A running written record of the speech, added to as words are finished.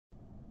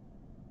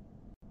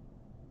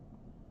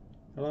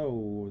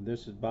Hello,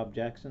 this is Bob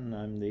Jackson.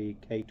 I'm the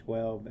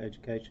K-12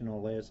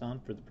 educational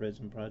liaison for the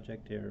Prison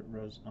Project here at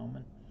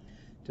Rose-Hulman.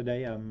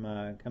 Today I'm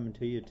coming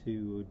to you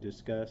to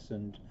discuss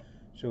and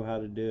show how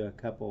to do a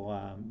couple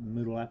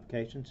Moodle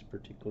applications,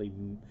 particularly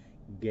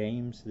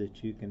games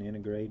that you can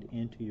integrate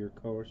into your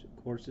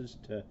courses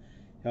to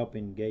help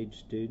engage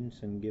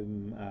students and give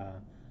them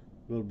a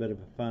little bit of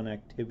a fun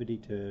activity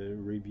to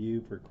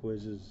review for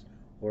quizzes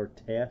or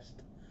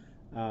tests.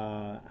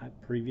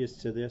 Previous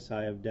to this,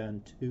 I have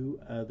done 2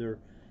 other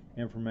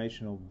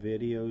informational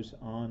videos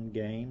on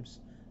games.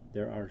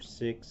 There are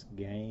 6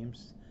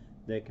 games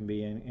that can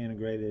be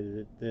integrated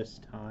at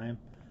this time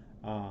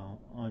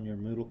on your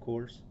Moodle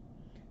course.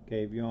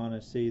 Okay, if you want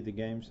to see the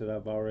games that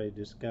I've already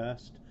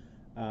discussed,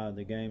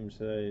 the games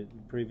that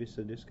I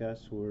previously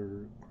discussed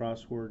were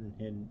crossword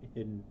and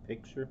hidden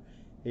picture.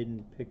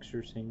 Hidden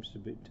picture seems to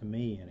be, to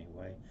me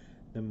anyway,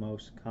 the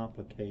most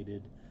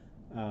complicated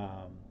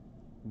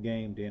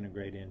game to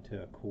integrate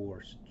into a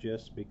course,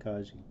 just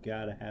because you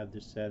got to have the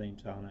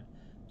settings on it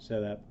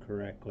set up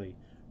correctly,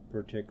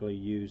 particularly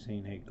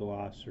using a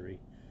glossary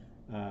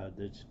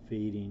that's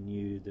feeding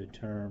you the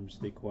terms,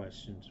 the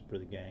questions for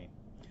the game.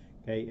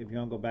 Okay, if you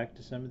want to go back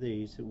to some of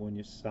these, when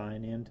you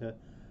sign into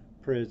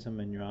Prism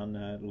and you're on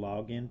the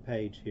login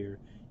page here,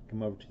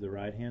 come over to the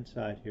right hand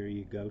side here,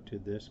 you go to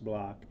this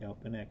block,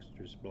 Help and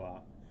Extras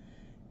block,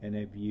 and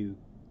if you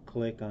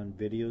click on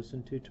Videos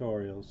and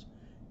Tutorials,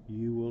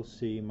 you will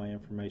see my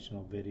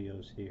informational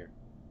videos here.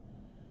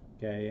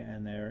 Okay,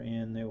 and they're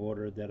in the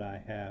order that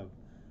I have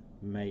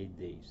made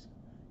these.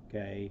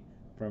 Okay,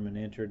 from an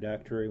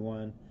introductory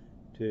one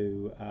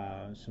to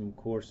some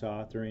course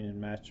authoring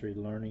and mastery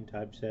learning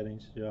type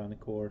settings on the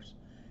course,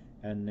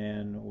 and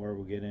then where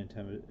we get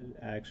into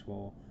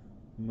actual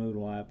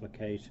Moodle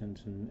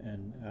applications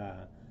and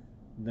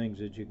things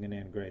that you can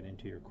integrate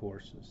into your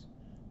courses.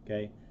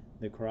 Okay,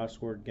 the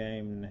crossword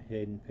game and the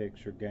hidden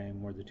picture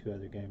game were the 2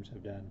 other games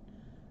I've done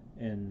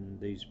in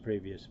these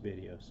previous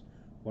videos.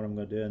 What I'm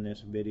going to do in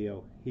this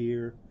video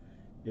here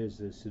is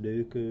the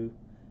Sudoku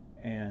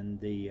and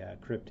the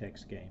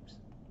Cryptex games.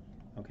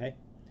 Okay,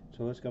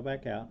 so let's go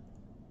back out.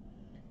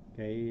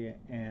 Okay,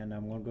 and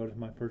I'm going to go to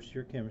my first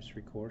year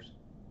chemistry course.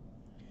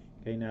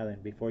 Okay, now then,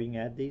 before you can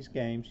add these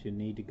games, you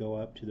need to go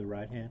up to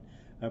the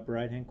upper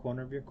right hand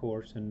corner of your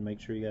course and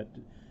make sure you got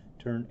to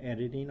turn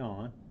editing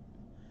on.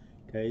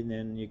 Okay, and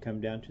then you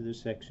come down to the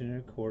section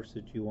of the course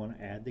that you want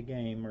to add the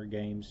game or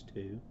games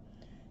to.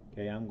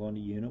 Okay, I'm going to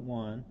Unit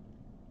 1,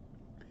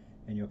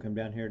 and you'll come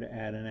down here to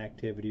add an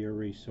activity or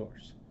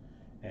resource,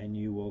 and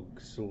you will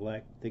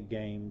select the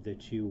game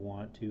that you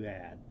want to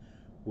add,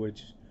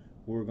 which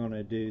we're going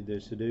to do the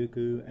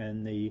Sudoku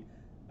and the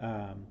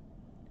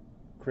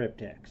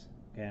Cryptex.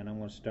 Okay, and I'm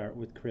going to start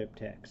with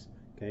Cryptex.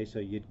 Okay, so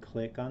you'd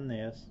click on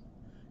this.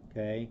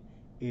 Okay,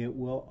 it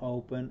will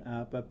open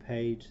up a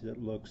page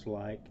that looks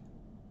like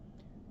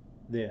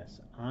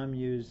this. I'm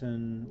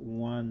using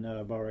one that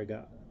I've already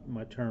got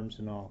my terms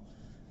and all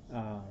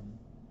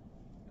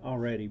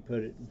already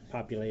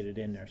populated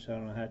in there, so I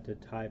don't have to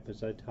type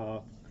as I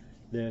talk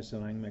this,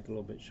 and I can make a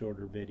little bit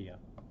shorter video.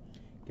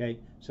 Okay,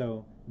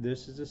 so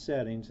this is the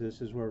settings. This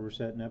is where we're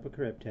setting up a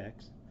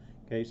Cryptex.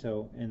 Okay,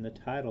 so in the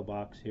title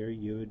box here,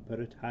 you would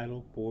put a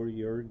title for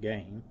your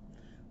game,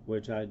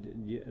 which I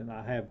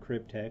have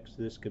Cryptex.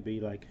 This could be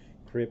like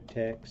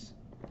Cryptex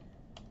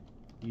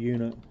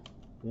Unit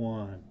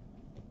 1.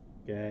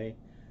 Okay,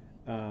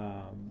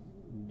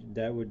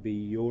 that would be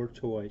your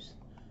choice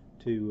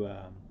to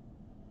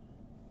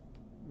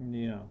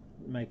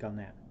make on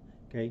that.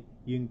 Okay,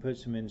 you can put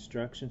some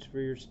instructions for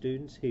your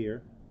students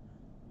here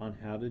on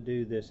how to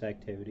do this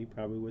activity.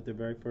 Probably with the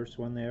very first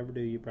one they ever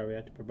do, you probably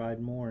have to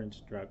provide more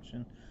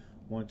instruction.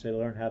 Once they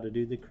learn how to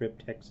do the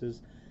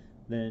Cryptexes,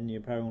 then you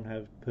probably won't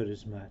have to put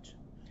as much.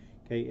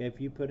 Okay, if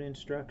you put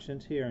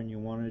instructions here and you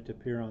want it to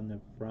appear on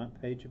the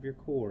front page of your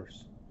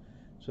course,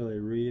 so they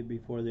read it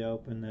before they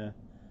open the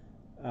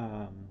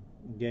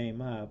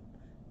game up,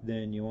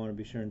 then you want to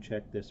be sure and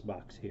check this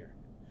box here.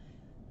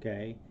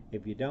 Okay,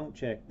 if you don't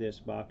check this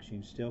box, you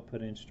can still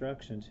put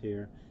instructions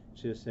here.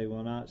 It's just they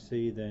will not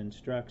see the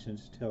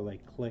instructions until they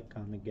click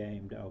on the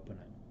game to open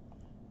it.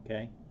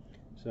 Okay,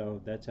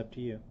 so that's up to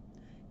you.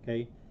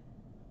 Okay,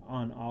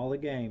 on all the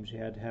games you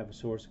had to have a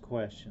source of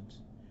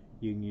questions.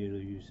 You can either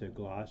use a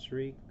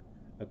glossary,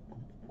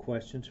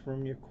 questions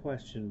from your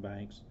question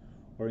banks,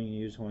 or you can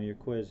use one of your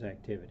quiz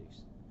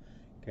activities.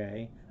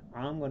 Okay,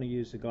 I'm going to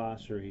use the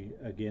glossary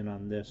again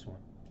on this one.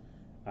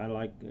 I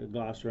like a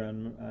glossary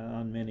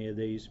on many of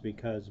these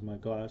because my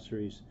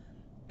glossaries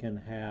can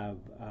have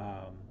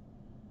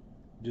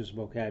just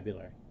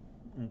vocabulary,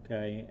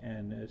 okay,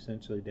 and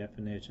essentially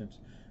definitions,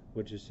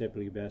 which is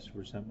typically best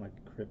for something like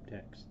a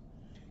Cryptex.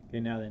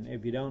 Okay, now then,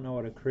 if you don't know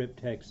what a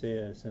Cryptex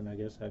is, and I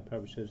guess I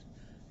probably should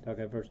talk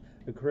about first,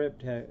 a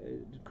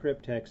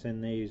Cryptex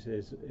in these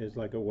is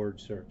like a word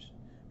search.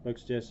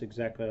 Looks just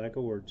exactly like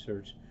a word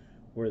search,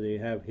 where they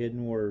have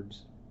hidden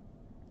words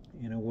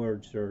in a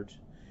word search,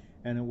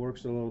 and it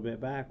works a little bit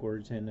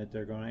backwards in that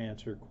they're going to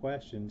answer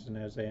questions, and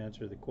as they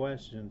answer the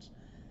questions,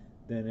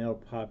 then it'll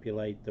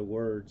populate the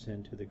words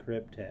into the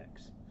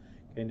Cryptex.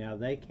 Okay, now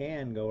they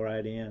can go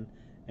right in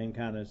and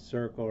kind of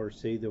circle or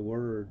see the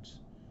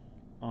words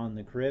on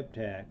the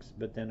Cryptex,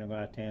 but then they're going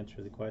to have to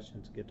answer the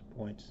questions, get the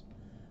points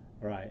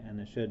right, and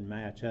it should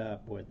match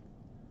up with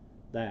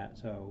that.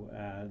 So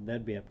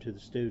that'd be up to the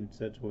students.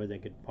 That's where they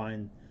could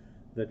find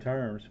the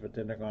terms, but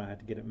then they're going to have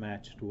to get it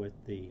matched with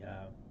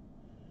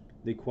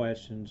the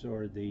questions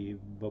or the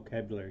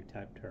vocabulary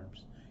type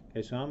terms.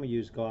 Okay, so I'm going to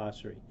use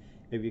glossary.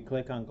 If you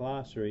click on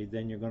glossary,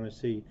 then you're going to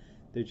see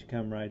that you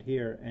come right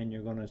here and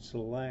you're going to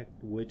select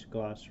which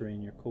glossary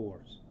in your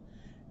course.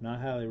 And I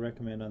highly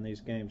recommend on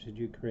these games that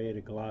you create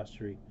a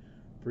glossary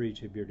for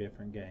each of your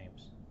different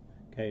games.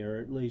 Okay, or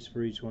at least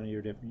for each one of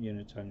your different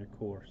units on your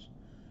course.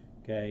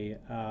 Okay,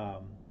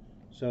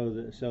 so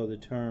the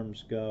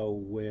terms go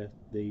with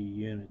the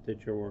unit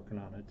that you're working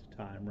on at the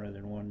time, rather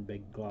than one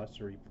big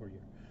glossary for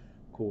your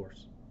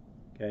course.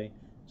 Okay,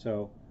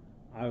 so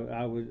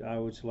I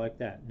would select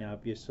that. Now,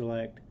 if you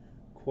select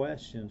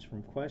questions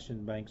from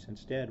question banks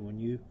instead, when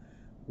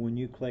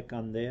you click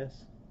on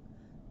this,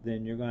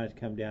 then you're going to have to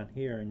come down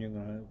here and you're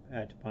going to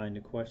have to find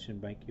the question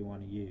bank you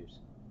want to use.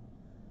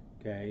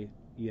 Okay,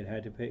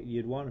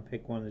 you'd want to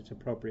pick one that's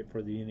appropriate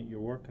for the unit you're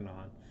working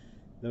on.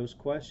 Those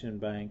question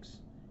banks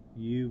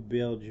you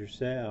build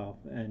yourself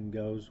and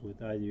goes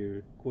with either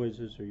your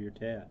quizzes or your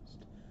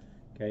test.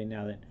 Okay,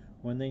 now then,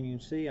 one thing you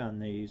can see on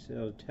these,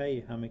 it'll tell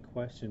you how many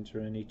questions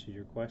are in each of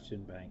your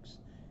question banks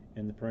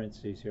in the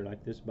parentheses here.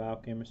 Like this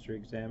biochemistry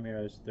exam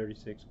here has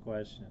 36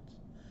 questions.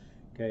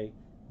 Okay,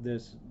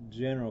 this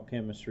general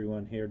chemistry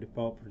one here,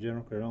 default for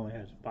general credit, only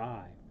has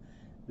 5.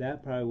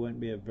 That probably wouldn't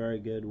be a very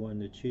good one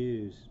to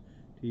choose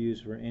to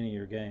use for any of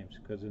your games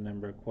because the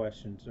number of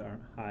questions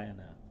aren't high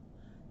enough.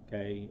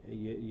 Okay,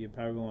 you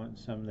probably want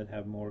some that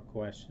have more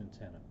questions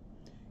in them.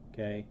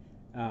 Okay,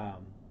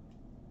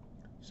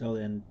 so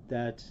then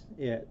that's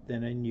it.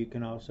 Then you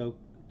can also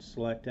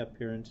select up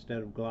here, instead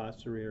of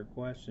glossary or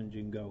questions,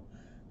 you can go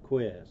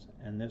quiz,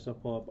 and this will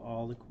pull up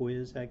all the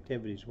quiz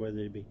activities, whether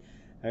it be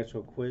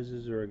actual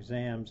quizzes or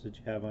exams that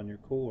you have on your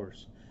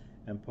course,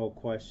 and pull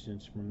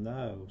questions from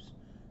those.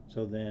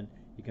 So then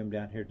you come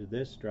down here to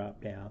this drop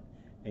down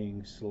and you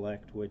can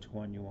select which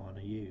one you want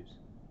to use.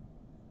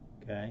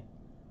 Okay,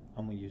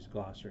 I'm going to use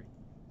glossary.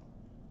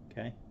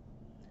 Okay,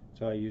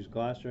 so I use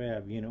glossary. I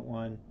have Unit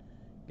 1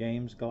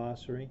 Games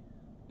Glossary.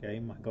 Okay,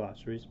 my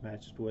glossary is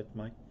matched with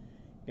my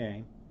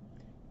game.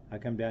 I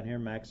come down here,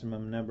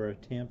 maximum number of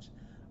attempts.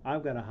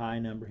 I've got a high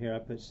number here. I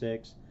put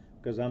 6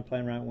 because I'm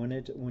playing around.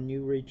 When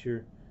you reach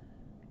your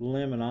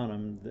limit on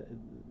them,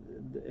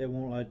 it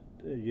won't let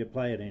you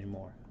play it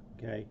anymore.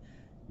 Okay,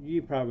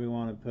 you probably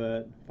want to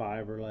put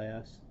 5 or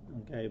less.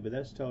 Okay, but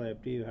that's totally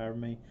up to you. However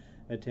many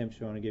attempts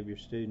you want to give your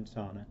students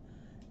on it.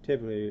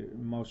 Typically,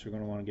 most are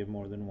going to want to give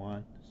more than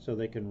 1 so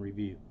they can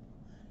review.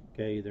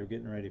 Okay, they're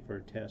getting ready for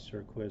a test or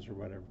a quiz or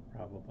whatever,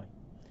 probably.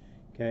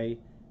 Okay,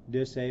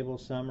 disable,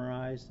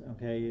 summarize.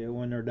 Okay,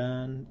 when they're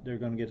done, they're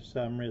going to get a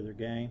summary of their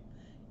game.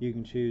 You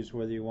can choose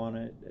whether you want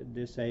it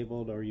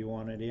disabled or you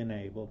want it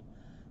enabled.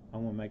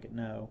 I'm going to make it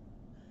no.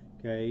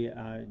 Okay,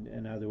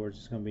 in other words,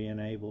 it's going to be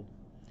enabled.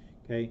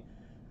 Okay,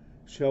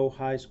 show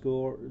high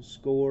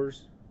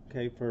scores.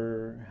 Okay,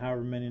 for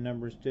however many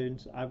number of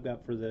students. I've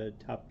got for the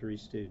top 3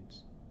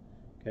 students.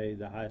 Okay,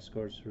 the highest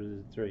scores for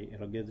the 3.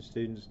 It'll give the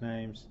students'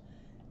 names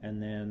and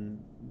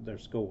then their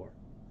score.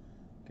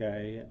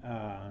 Okay,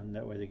 and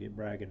that way they get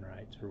bragging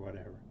rights or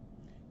whatever.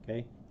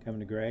 Okay, come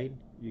to grade.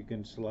 You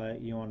can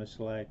select. You want to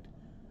select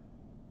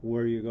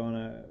where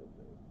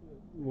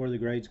the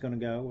grade's going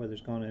to go, whether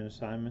it's going in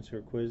assignments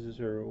or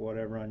quizzes or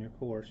whatever on your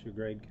course, your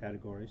grade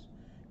categories.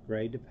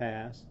 Grade to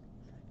pass.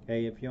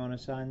 Okay, if you want to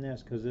assign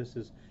this, because this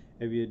is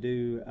if you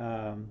do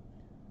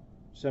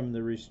some of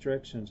the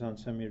restrictions on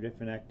some of your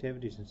different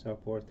activities and so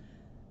forth,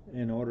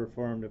 in order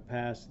for them to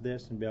pass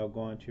this and be able to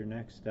go on to your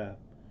next step,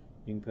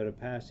 you can put a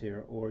pass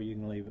here or you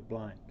can leave it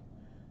blank.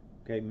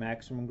 Okay,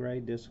 maximum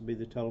grade, this will be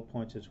the total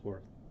points it's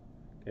worth.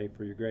 Okay,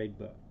 for your grade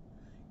book.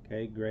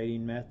 Okay,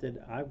 grading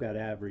method, I've got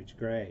average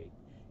grade.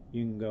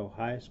 You can go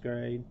highest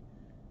grade,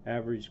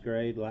 average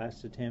grade,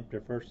 last attempt,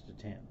 or first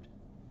attempt.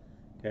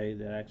 Okay,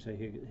 that actually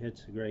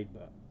hits the grade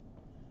book.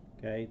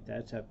 Okay,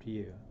 that's up to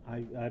you.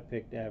 I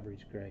picked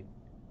average grade.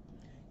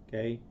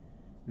 Okay,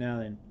 now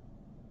then,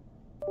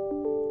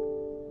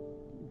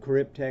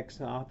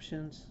 Cryptex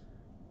options.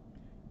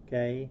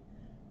 Okay,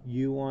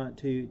 you want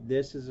to,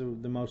 this is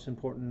the most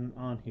important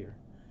on here.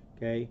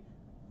 Okay,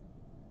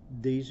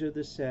 these are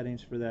the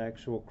settings for the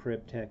actual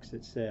Cryptex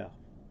itself.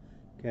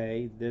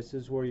 Okay, this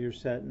is where you're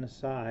setting the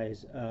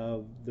size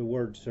of the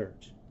word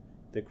search,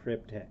 the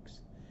Cryptex.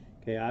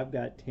 Okay, I've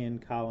got 10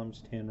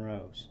 columns, 10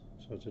 rows,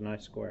 so it's a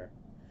nice square.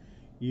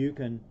 You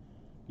can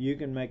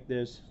make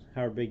this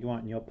however big you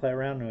want, and you'll play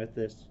around with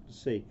this to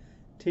see.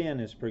 10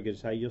 is pretty good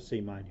size. You'll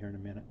see mine here in a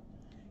minute.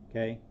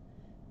 Okay,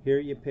 here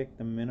you pick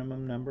the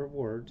minimum number of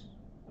words.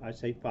 I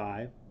say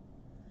 5,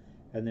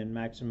 and then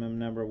maximum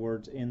number of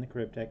words in the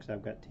Cryptex.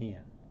 I've got 10.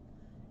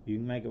 You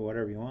can make it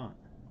whatever you want.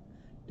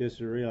 Just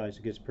to realize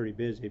it gets pretty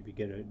busy if you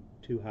get a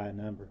too high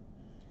number.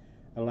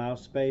 Allow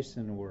space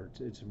in the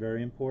words. It's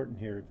very important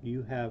here. If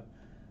you have,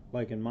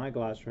 like in my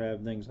glossary, I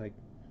have things like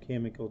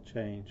chemical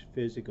change,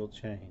 physical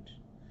change,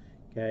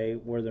 okay,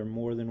 where there are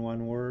more than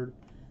one word,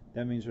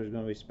 that means there's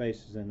going to be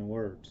spaces in the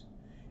words.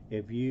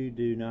 If you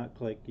do not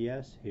click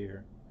yes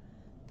here,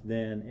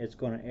 then it's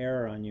going to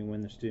error on you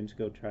when the students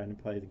go trying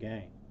to play the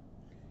game.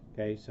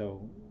 Okay,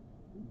 so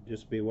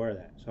just be aware of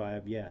that. So I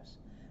have yes.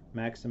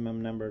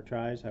 Maximum number of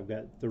tries, I've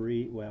got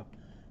 3. Well,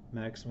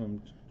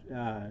 maximum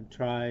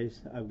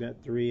tries, I've got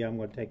 3. I'm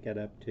going to take that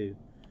up to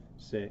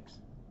 6.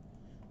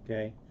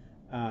 Okay,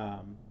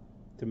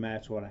 to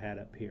match what I had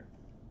up here.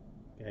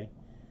 Okay.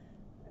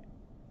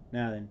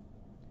 Now then,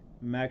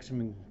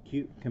 maximum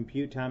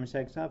compute time in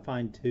seconds, I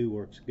find 2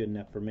 works good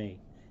enough for me.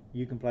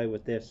 You can play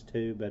with this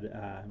too, but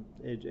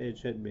it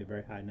shouldn't be a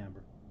very high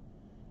number.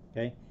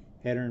 Okay,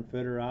 header and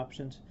footer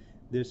options.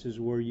 This is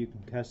where you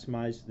can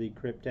customize the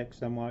Cryptex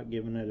somewhat,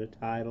 giving it a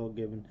title,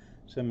 giving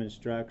some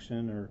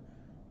instruction, or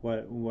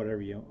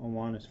whatever you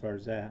want as far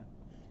as that.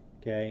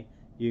 Okay,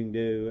 you can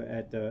do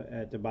at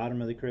the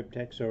bottom of the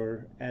Cryptex,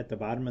 or at the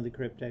bottom of the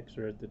Cryptex,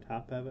 or at the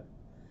top of it,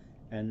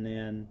 and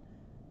then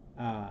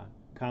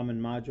common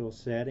module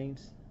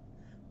settings.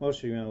 Most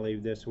of you are going to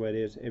leave this the way it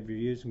is. If you're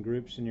using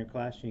groups in your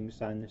class, you can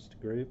assign this to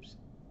groups.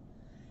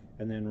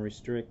 And then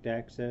restrict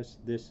access.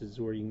 This is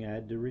where you can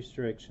add the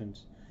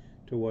restrictions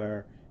to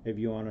where if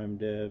you want them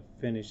to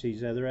finish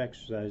these other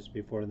exercises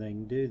before they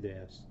can do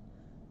this,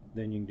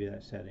 then you can do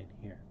that setting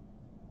here.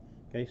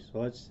 Okay, so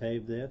let's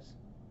save this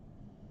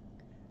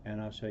and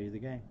I'll show you the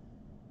game.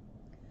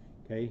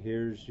 Okay,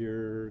 here's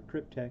your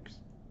Cryptex.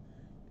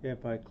 Okay,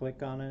 if I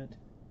click on it,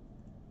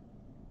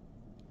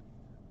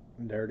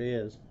 there it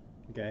is.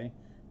 Okay,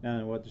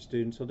 now what the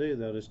students will do,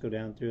 they'll just go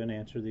down through and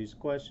answer these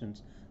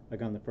questions.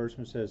 Like on the first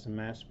one, says the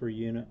mass per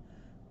unit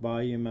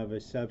volume of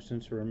a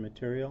substance or a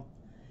material.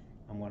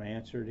 I'm going to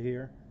answer it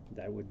here.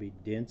 That would be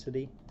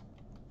density.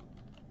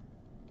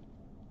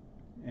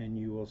 And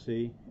you will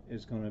see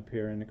it's going to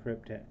appear in the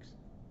Cryptex.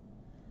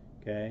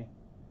 Okay,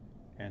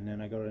 and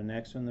then I go to the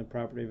next one, the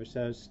property of a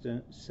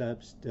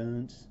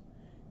substance,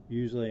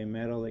 usually a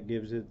metal that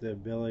gives it the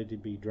ability to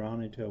be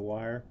drawn into a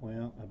wire.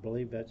 Well, I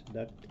believe that's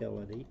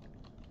ductility.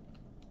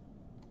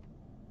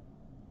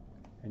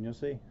 And you'll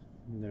see,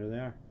 there they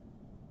are.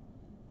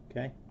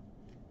 Okay,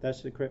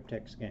 that's the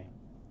Cryptex game.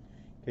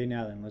 Okay,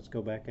 now then, let's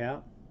go back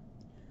out.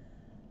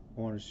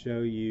 I want to show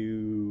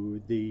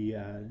you the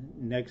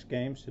next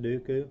game,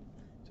 Sudoku.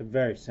 It's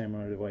very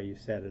similar to the way you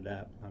set it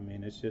up. I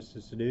mean, it's just a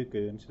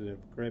Sudoku instead of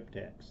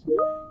Cryptex.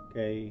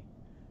 Okay.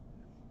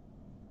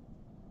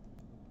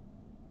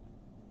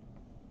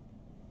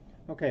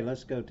 Okay,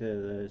 let's go to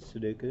the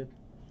Sudoku.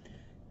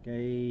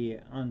 Okay,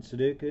 on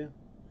Sudoku,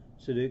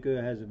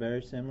 Sudoku has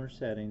very similar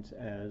settings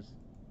as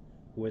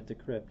with the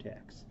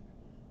Cryptex.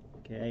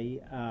 Okay,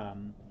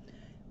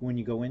 when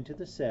you go into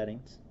the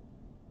settings,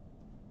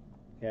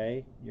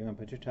 okay, you're going to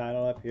put your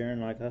title up here,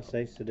 and like I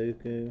say,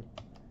 Sudoku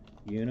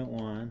Unit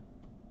 1.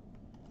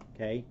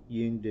 Okay,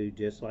 you can do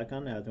just like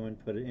on the other one,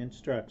 put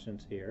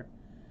instructions here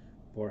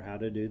for how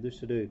to do the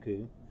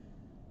Sudoku.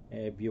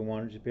 If you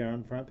want it to appear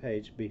on the front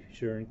page, be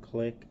sure and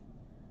click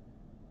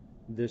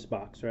this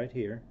box right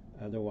here.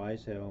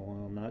 Otherwise, they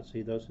will not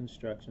see those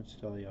instructions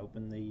until they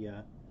open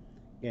the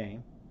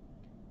game.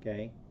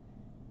 Okay,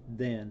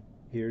 then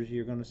here's,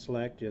 you're going to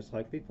select just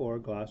like before,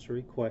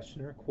 glossary,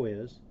 question, or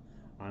quiz.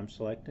 I'm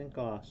selecting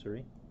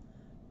glossary.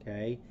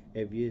 Okay,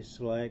 if you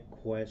select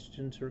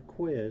questions or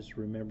quiz,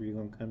 remember you're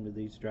going to come to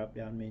these drop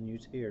down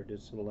menus here to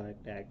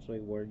select actually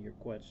where your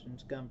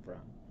questions come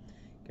from.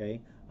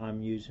 Okay,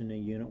 I'm using a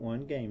Unit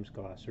 1 Games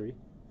glossary.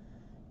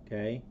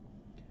 Okay,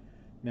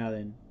 now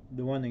then,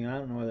 the one thing I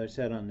don't know whether I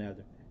said on the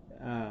other,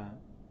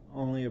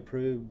 only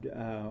approved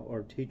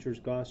or teacher's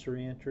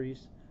glossary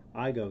entries,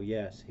 I go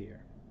yes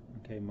here.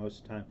 Okay, most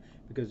of the time,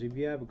 because if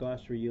you have a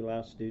glossary you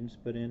allow students to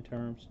put in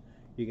terms,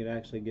 you could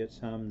actually get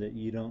some that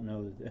you don't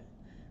know that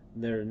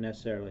they're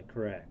necessarily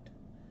correct.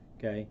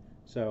 Okay,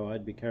 so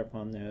I'd be careful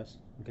on this.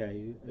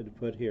 Okay, to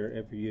put here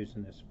if you're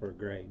using this for a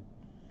grade.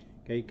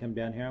 Okay, come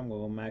down here, I'm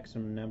going to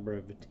maximum number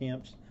of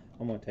attempts.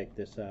 I'm going to take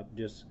this up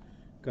just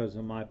because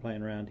of my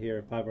playing around here.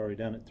 If I've already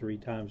done it 3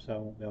 times, I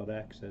won't be able to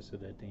access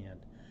it at the end.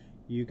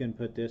 You can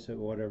put this at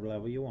whatever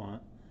level you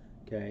want.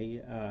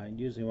 Okay,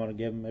 usually want to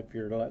give them, if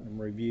you're letting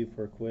them review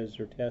for a quiz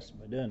or test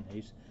by doing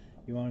these,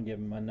 you want to give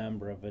them a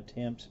number of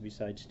attempts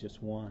besides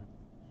just one.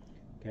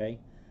 Okay,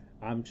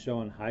 I'm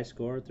showing high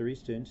score of 3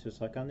 students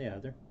just like on the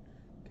other.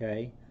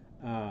 Okay,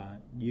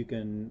 you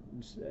can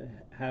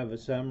have a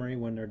summary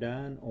when they're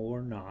done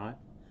or not.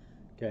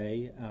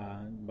 Okay,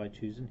 by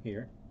choosing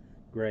here.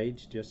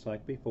 Grades just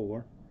like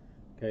before.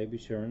 Okay, be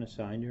sure and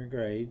assign your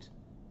grades.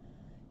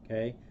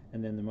 Okay,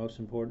 and then the most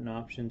important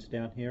options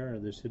down here are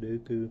the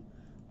Sudoku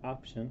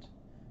options.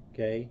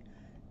 Okay,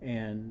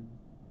 and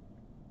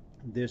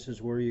this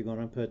is where you're going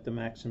to put the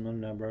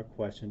maximum number of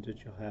questions that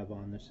you'll have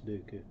on the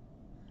Sudoku.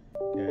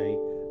 Okay,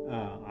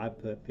 I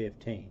put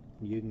 15.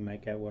 You can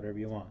make that whatever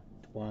you want.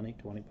 20,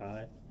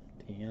 25,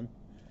 10.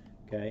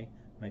 Okay,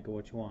 make it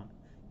what you want.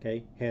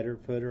 Okay, header,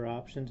 footer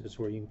options is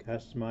where you can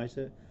customize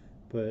it.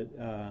 put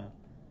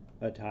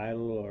a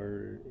title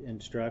or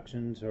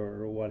instructions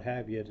or what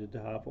have you at the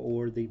top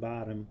or the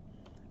bottom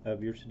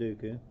of your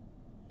Sudoku.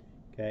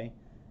 Okay,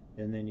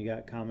 and then you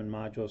got common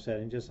module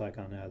setting just like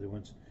on the other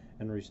ones,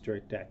 and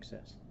restrict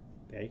access.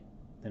 Okay,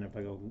 then if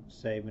I go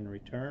save and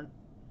return,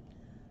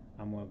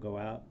 I'm going to go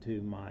out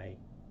to my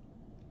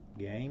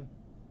game.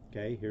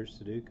 Okay, here's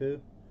Sudoku,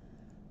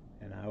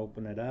 and I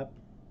open it up,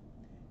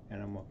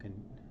 and I'm going to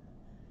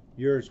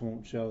yours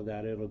won't show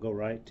that, it'll go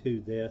right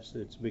to this.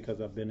 It's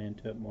because I've been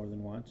into it more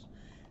than once.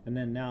 And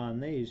then now on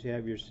these you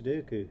have your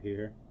Sudoku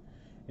here,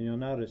 and you'll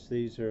notice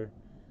these are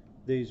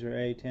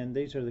A10.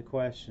 These are the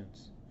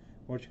questions.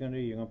 What you're going to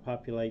do, you're going to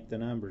populate the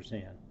numbers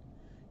in,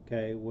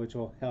 okay, which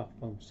will help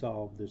them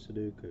solve the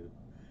Sudoku.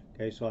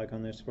 Okay, so like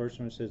on this first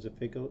one, it says a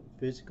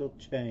physical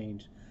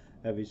change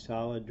of a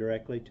solid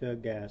directly to a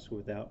gas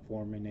without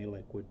forming a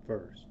liquid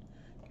first.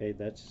 Okay,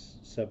 that's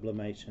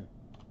sublimation.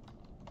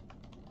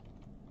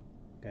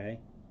 Okay,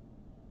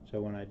 so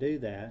when I do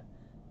that,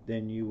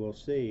 then you will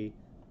see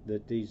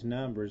that these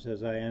numbers,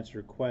 as I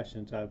answer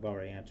questions, I've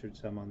already answered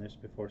some on this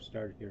before I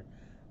started here.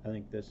 I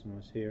think this one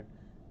was here.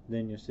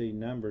 Then you'll see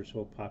numbers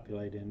will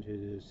populate into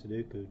the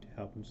Sudoku to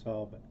help them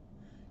solve it.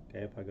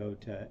 Okay, if I go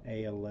to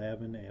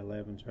A11,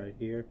 A11's right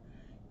here.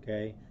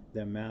 Okay,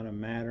 the amount of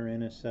matter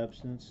in a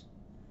substance,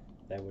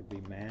 that would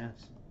be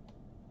mass.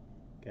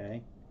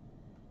 Okay,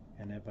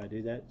 and if I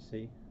do that,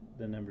 see,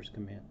 the numbers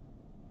come in,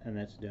 and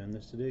that's doing the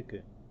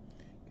Sudoku.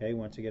 Okay,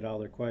 once they get all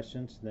their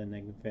questions, then they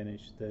can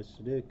finish the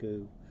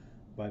Sudoku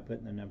by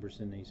putting the numbers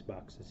in these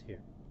boxes here.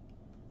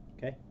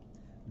 Okay,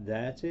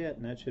 that's it,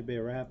 and that should be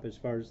a wrap as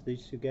far as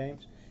these two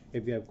games.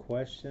 If you have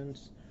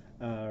questions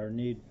or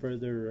need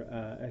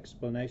further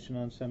explanation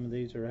on some of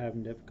these, or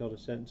having difficulty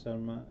setting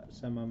some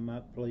of them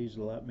up, please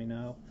let me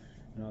know,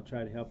 and I'll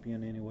try to help you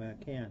in any way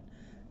I can.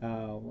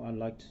 I'd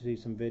like to see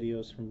some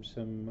videos from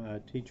some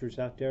teachers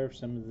out there of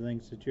some of the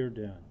things that you're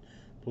doing.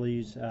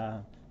 Please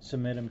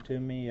submit them to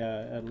me,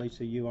 at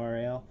least a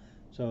URL,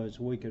 so as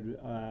we could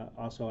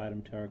also add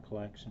them to our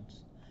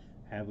collections.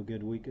 Have a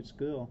good week at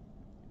school.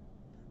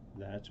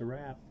 That's a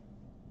wrap.